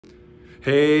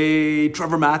Hey,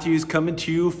 Trevor Matthews coming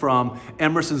to you from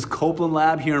Emerson's Copeland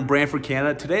lab here in Brantford,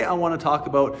 Canada. Today I want to talk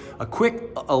about a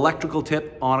quick electrical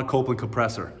tip on a Copeland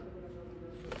compressor.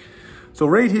 So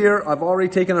right here, I've already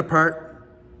taken apart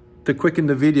to quicken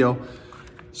the video.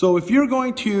 So if you're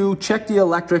going to check the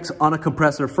electrics on a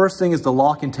compressor, first thing is to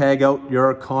lock and tag out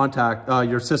your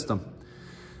your system.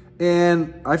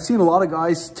 And I've seen a lot of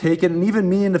guys take it, and even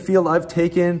me in the field,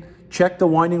 check the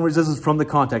winding resistance from the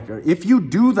contactor. If you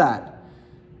do that,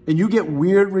 and you get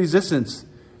weird resistance,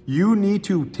 you need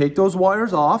to take those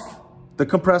wires off the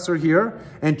compressor here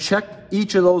and check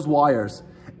each of those wires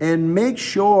and make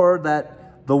sure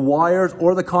that the wires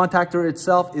or the contactor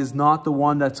itself is not the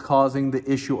one that's causing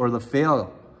the issue or the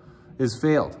failed.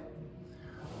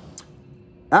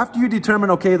 After you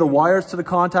determine, okay, the wires to the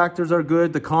contactors are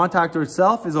good, the contactor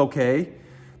itself is okay,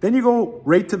 then you go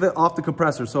right to off the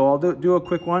compressor. So I'll do a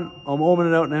quick one. I'm ohming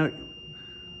it out now.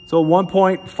 So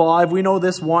 1.5, we know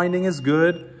this winding is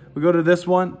good. We go to this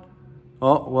one.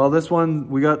 Oh, well, this one,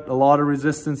 we got a lot of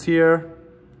resistance here.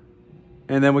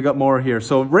 And then we got more here.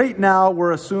 So right now,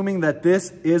 we're assuming that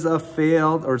this is a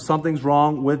failed or something's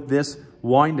wrong with this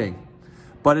winding.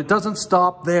 But it doesn't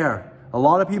stop there. A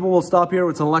lot of people will stop here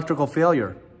with an electrical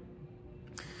failure.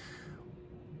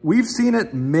 We've seen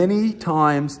it many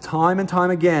times, time and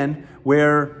time again,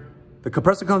 where the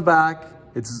compressor comes back,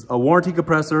 it's a warranty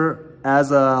compressor,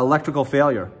 as an electrical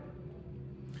failure.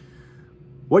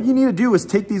 What you need to do is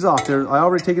take these off. I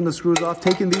already taken the screws off,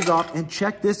 taking these off, and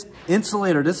check this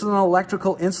insulator. This is an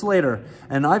electrical insulator.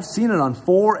 And I've seen it on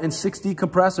 4 and 6D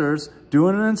compressors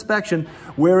doing an inspection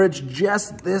where it's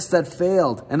just this that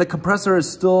failed. And the compressor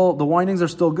is still, the windings are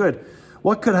still good.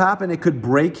 What could happen? It could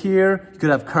break here. You could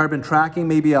have carbon tracking,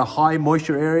 maybe a high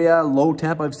moisture area, low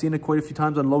temp. I've seen it quite a few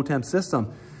times on low temp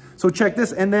system. So check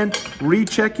this and then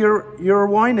recheck your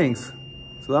windings.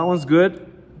 So that one's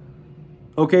good.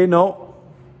 Okay, no.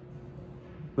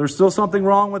 There's still something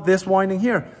wrong with this winding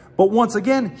here. But once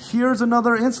again, here's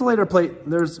another insulator plate.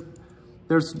 There's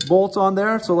bolts on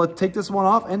there. So let's take this one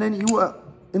off and then you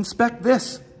inspect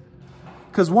this.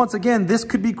 Because once again, this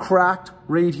could be cracked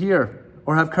right here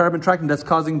or have carbon tracking that's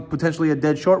causing potentially a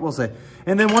dead short, we'll say.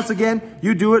 And then once again,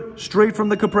 you do it straight from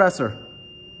the compressor.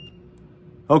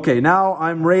 Okay, now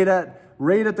I'm right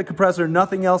at the compressor,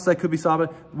 nothing else that could be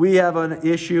solved. We have an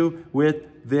issue with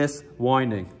this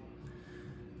winding.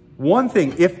 One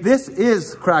thing, if this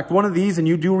is cracked, one of these, and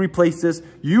you do replace this,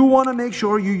 you want to make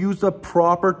sure you use the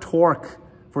proper torque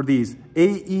for these.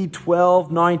 AE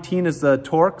 1219 is the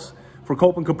torques for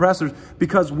Copeland compressors,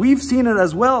 because we've seen it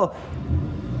as well.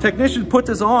 Technicians put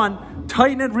this on,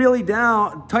 tighten it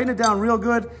down real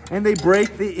good, and they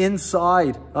break the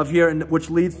inside of here,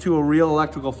 which leads to a real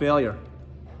electrical failure.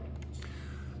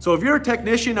 So if you're a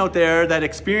technician out there that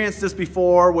experienced this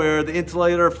before where the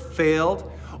insulator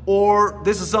failed, or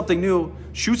this is something new,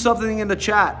 shoot something in the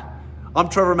chat. I'm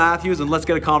Trevor Matthews, and let's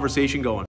get a conversation going.